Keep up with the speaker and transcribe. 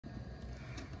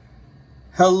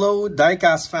Hello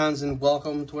diecast fans, and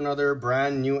welcome to another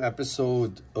brand new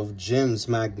episode of Jim's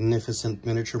Magnificent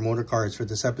Miniature Motor Cars. For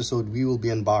this episode, we will be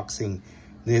unboxing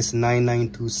this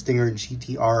 992 Stinger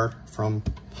GTR from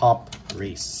Pop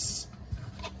Race.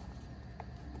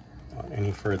 Without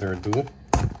any further ado,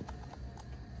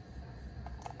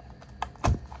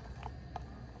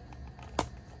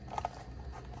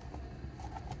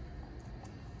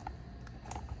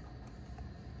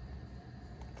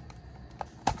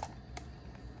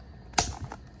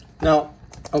 now,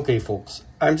 okay folks,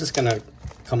 I'm just gonna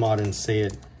come out and say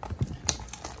it.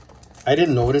 I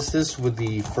didn't notice this with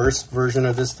the first version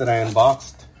of this that I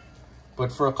unboxed,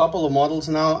 but for a couple of models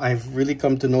now, I've really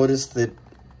come to notice that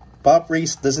Pop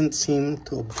Race doesn't seem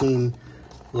to obtain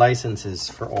licenses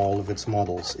for all of its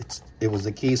models. It was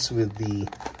the case with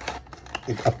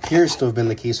it appears to have been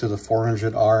the case with the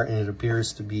 400R, and it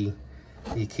appears to be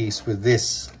the case with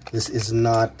this. This is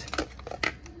not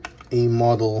a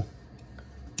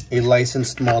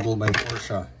licensed model by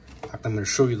Porsche. In fact, I'm going to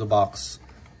show you the box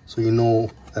so you know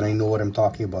that I know what I'm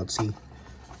talking about. See,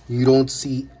 you don't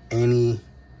see any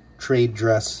trade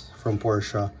dress from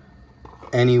Porsche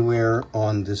anywhere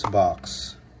on this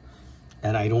box,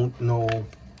 and I don't know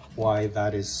why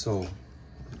that is so.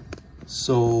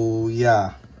 So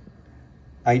yeah,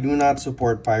 I do not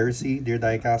support piracy, dear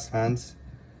diecast fans,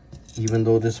 even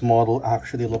though this model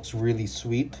actually looks really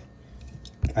sweet.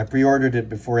 I pre-ordered it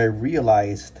before I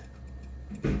realized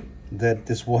that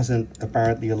this wasn't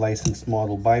apparently a licensed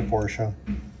model by Porsche,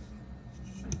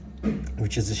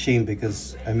 which is a shame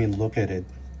because, I mean, look at it.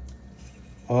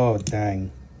 Oh,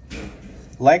 dang.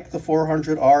 Like the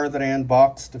 400R that I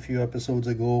unboxed a few episodes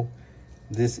ago,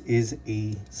 this is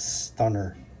a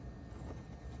stunner.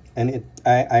 And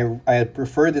I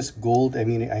prefer this gold. I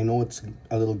mean, I know it's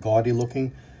a little gaudy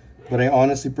looking, but I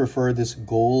honestly prefer this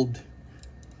gold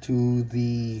to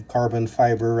the carbon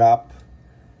fiber wrap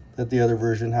that the other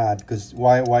version had. Because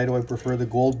why do I prefer the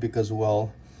gold? Because,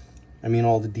 well, I mean,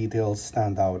 all the details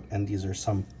stand out, and these are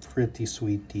some pretty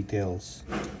sweet details.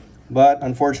 But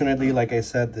unfortunately, like I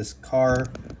said, this car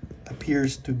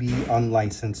appears to be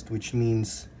unlicensed, which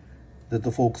means that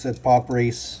the folks at Pop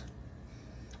Race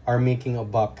are making a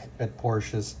buck at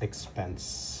Porsche's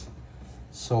expense.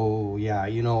 So yeah,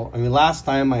 you know, I mean, last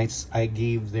time I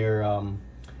gave their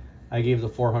I gave the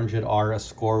 400R a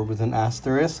score with an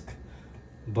asterisk,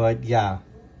 but yeah,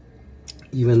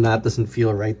 even that doesn't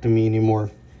feel right to me anymore.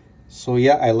 So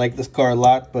yeah, I like this car a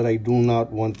lot, but I do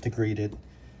not want to grade it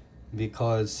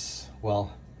because,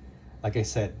 well, like I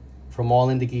said, from all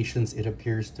indications, it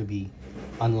appears to be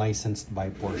unlicensed by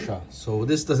Porsche. So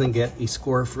this doesn't get a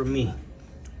score from me.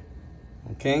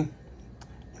 Okay?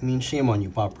 I mean, shame on you,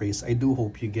 Pop Race. I do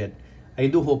hope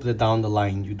that down the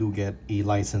line you do get a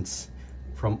license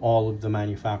from all of the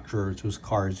manufacturers whose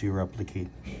cars you replicate.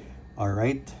 All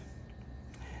right,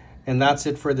 and that's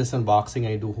it for this unboxing.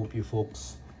 I do hope you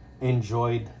folks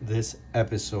enjoyed this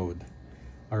episode.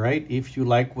 All right, if you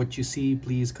like what you see,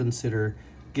 please consider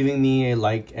giving me a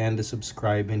like and a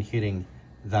subscribe and hitting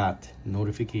that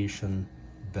notification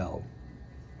bell.